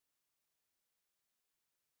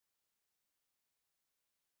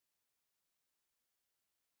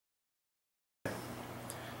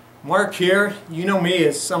Mark here. You know me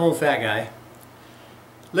as some old fat guy.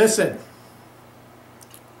 Listen,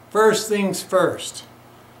 first things first,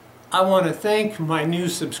 I want to thank my new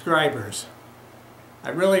subscribers. I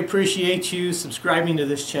really appreciate you subscribing to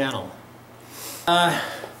this channel. I'm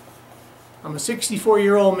a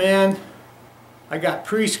 64-year-old man. I got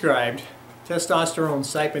prescribed testosterone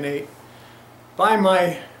cypionate by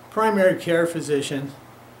my primary care physician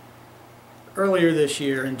earlier this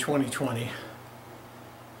year in 2020.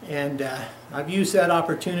 And I've used that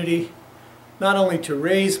opportunity not only to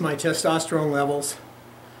raise my testosterone levels,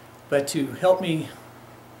 but to help me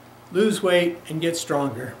lose weight and get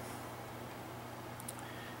stronger.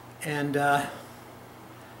 And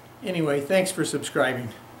anyway, thanks for subscribing.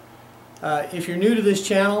 If you're new to this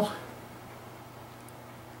channel,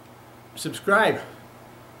 subscribe,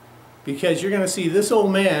 because you're going to see this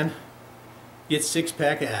old man get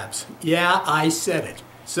six-pack abs. Yeah, I said it.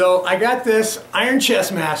 So I got this Iron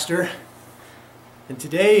Chest Master, and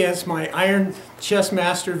today is my Iron Chest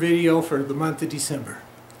Master video for the month of December.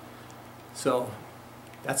 So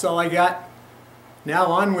that's all I got. Now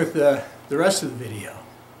on with the rest of the video.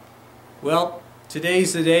 Well,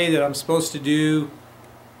 today's the day that I'm supposed to do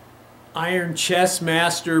Iron Chest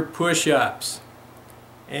Master push-ups,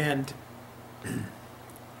 and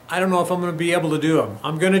I don't know if I'm going to be able to do them.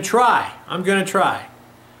 I'm going to try.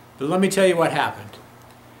 But let me tell you what happened.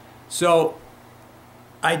 So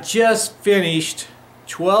I just finished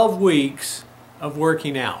 12 weeks of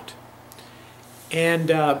working out,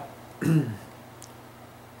 and I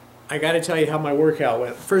got to tell you how my workout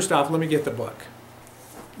went. First off, let me get the book.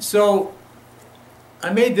 So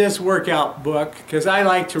I made this workout book because I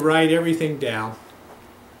like to write everything down,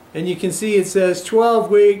 and you can see it says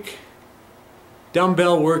 12-week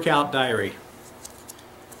dumbbell workout diary,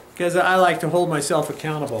 because I like to hold myself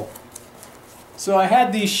accountable. So I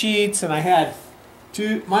had these sheets, and I had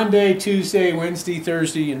Monday, Tuesday, Wednesday,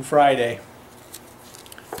 Thursday, and Friday.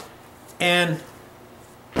 And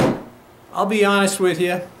I'll be honest with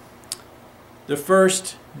you, the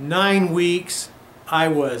first 9 weeks I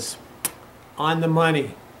was on the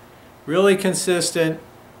money, really consistent.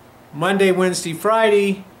 Monday, Wednesday,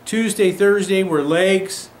 Friday, Tuesday, Thursday were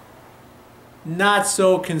legs, not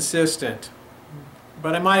so consistent.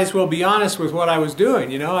 But I might as well be honest with what I was doing.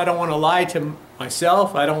 You know, I don't want to lie to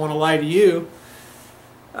myself. I don't want to lie to you.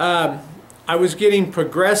 I was getting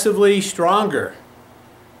progressively stronger.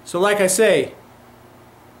 So like I say,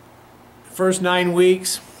 first 9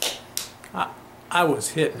 weeks, I was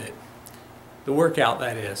hitting it. The workout,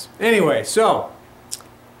 that is. Anyway, so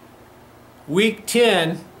week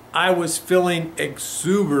 10, I was feeling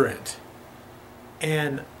exuberant.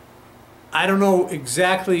 And I don't know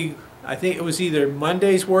exactly, I think it was either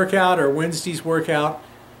Monday's workout or Wednesday's workout,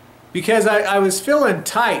 because I was feeling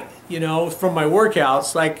tight, you know, from my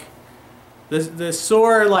workouts. Like the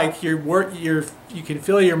sore, like you can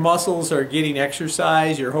feel your muscles are getting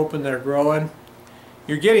exercise. You're hoping they're growing.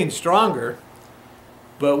 You're getting stronger.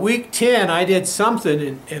 But week 10, I did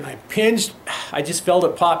something, and I pinged. I just felt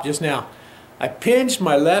it pop just now. I pinged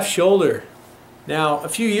my left shoulder. Now, a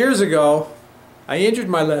few years ago, I injured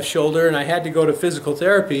my left shoulder, and I had to go to physical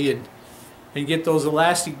therapy and get those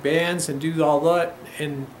elastic bands and do all that.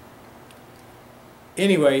 And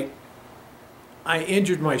anyway, I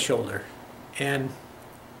injured my shoulder, and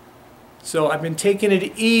so I've been taking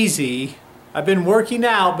it easy. I've been working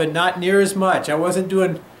out, but not near as much. I wasn't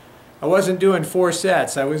doing 4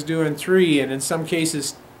 sets. I was doing 3, and in some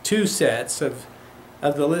cases 2 sets of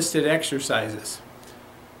the listed exercises.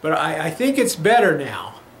 But I think it's better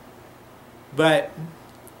now. But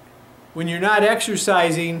when you're not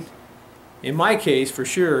exercising, in my case for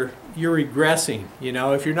sure, you're regressing. You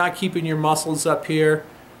know, if you're not keeping your muscles up here,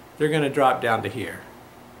 they're going to drop down to here.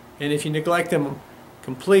 And if you neglect them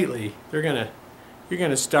completely, you're going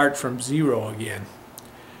to start from 0 again.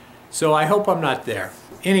 So I hope I'm not there.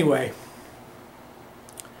 Anyway,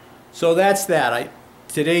 so that's that.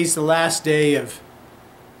 Today's the last day of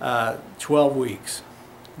 12 weeks.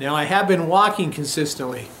 Now, I have been walking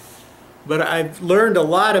consistently, but I've learned a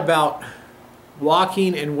lot about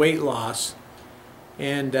walking and weight loss,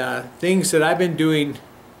 and things that I've been doing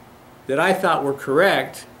that I thought were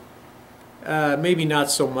correct, maybe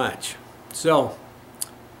not so much. So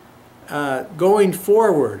going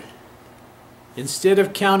forward, instead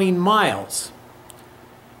of counting miles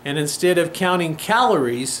and instead of counting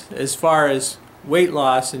calories, as far as weight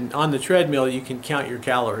loss, and on the treadmill you can count your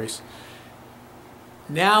calories,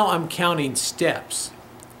 now I'm counting steps.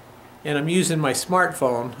 And I'm using my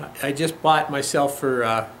smartphone. I just bought myself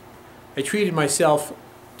I treated myself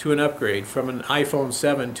to an upgrade from an iPhone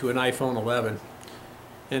 7 to an iPhone 11.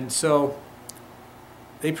 And so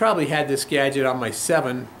they probably had this gadget on my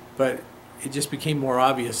 7, but it just became more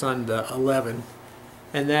obvious on the 11.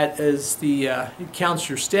 And that is it counts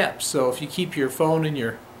your steps. So if you keep your phone in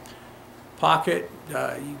your pocket,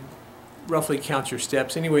 you roughly count your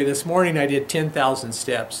steps. Anyway, this morning I did 10,000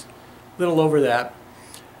 steps, a little over that.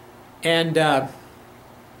 And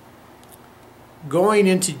going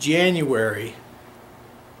into January,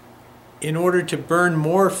 in order to burn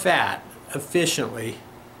more fat efficiently,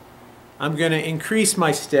 I'm going to increase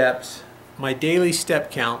my steps, my daily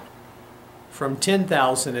step count, from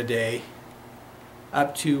 10,000 a day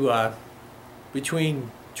up to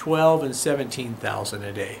between 12 and 17,000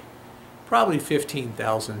 a day. Probably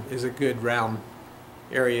 15,000 is a good round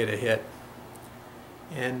area to hit.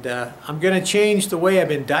 And I'm going to change the way I've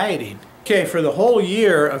been dieting. Okay, for the whole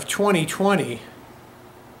year of 2020,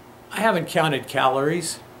 I haven't counted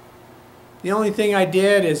calories. The only thing I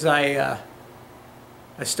did is I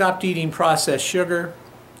stopped eating processed sugar.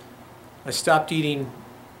 I stopped eating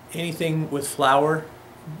anything with flour,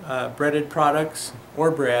 breaded products or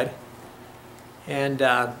bread, and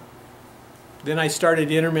then I started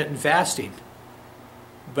intermittent fasting.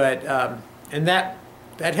 But and that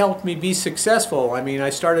helped me be successful. I mean, I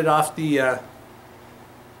started off this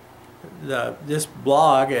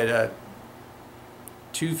blog at a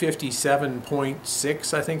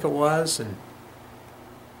 257.6, I think it was, and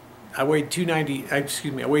I weighed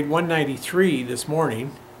 193 this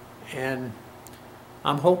morning, and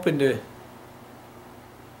I'm hoping to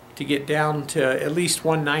get down to at least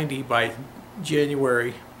 190 by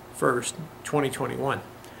January 1st, 2021.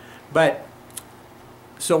 But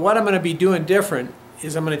so what I'm going to be doing different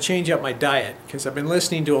is I'm going to change up my diet, because I've been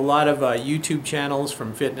listening to a lot of YouTube channels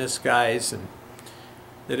from fitness guys and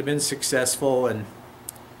that have been successful, and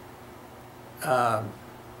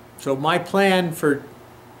so my plan for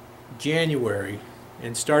January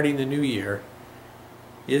and starting the new year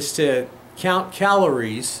is to count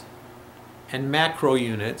calories and macro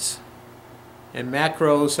units. And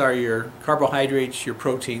macros are your carbohydrates, your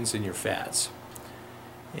proteins, and your fats.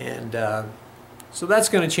 And so that's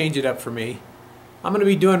going to change it up for me. I'm going to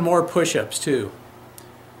be doing more push-ups too.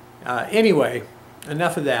 Anyway,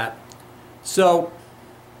 enough of that. So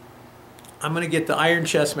I'm going to get the Iron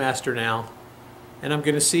Chest Master now, and I'm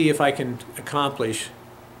going to see if I can accomplish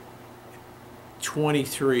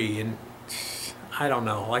 23. And I don't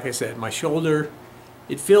know, like I said, my shoulder,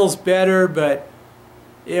 it feels better, but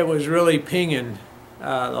it was really pinging the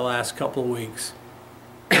last couple of weeks.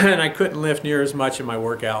 And I couldn't lift near as much in my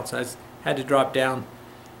workouts. I had to drop down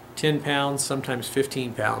 10 pounds, sometimes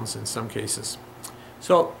 15 pounds in some cases.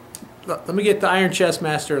 So let me get the Iron Chest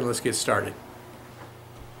Master and let's get started.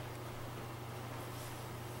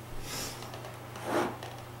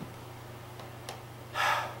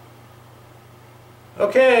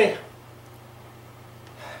 Okay,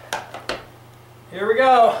 here we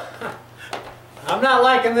go. I'm not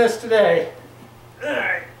liking this today. All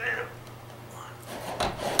right. 1,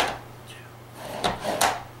 2, 3,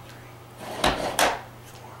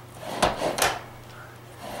 4, 5,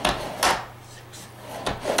 6.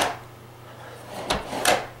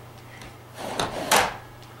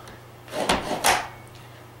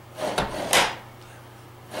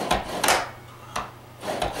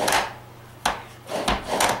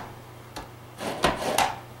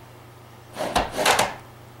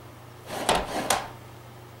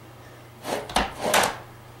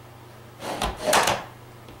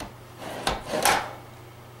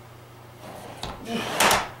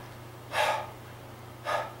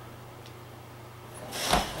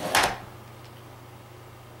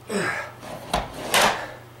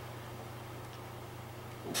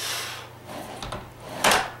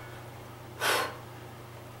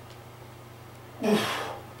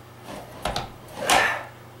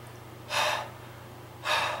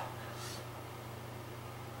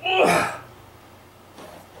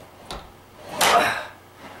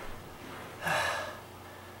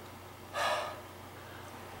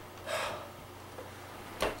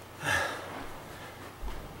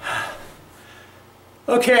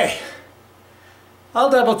 Okay, I'll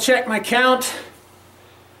double check my count,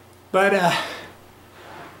 but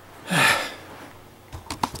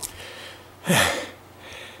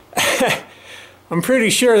I'm pretty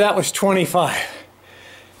sure that was 25.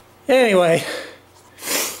 Anyway,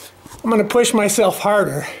 I'm going to push myself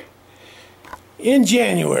harder in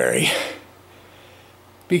January,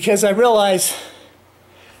 because I realize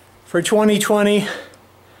for 2020,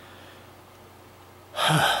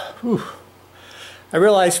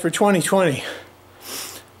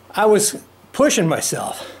 I was pushing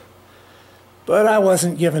myself, but I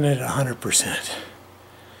wasn't giving it 100%.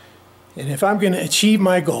 And if I'm going to achieve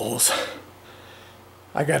my goals,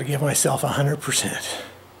 I got to give myself 100%.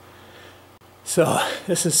 So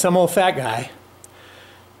this is some old fat guy.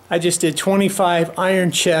 I just did 25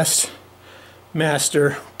 iron chest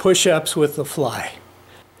master push-ups with the fly.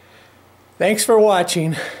 Thanks for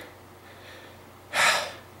watching.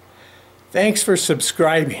 Thanks for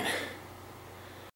subscribing.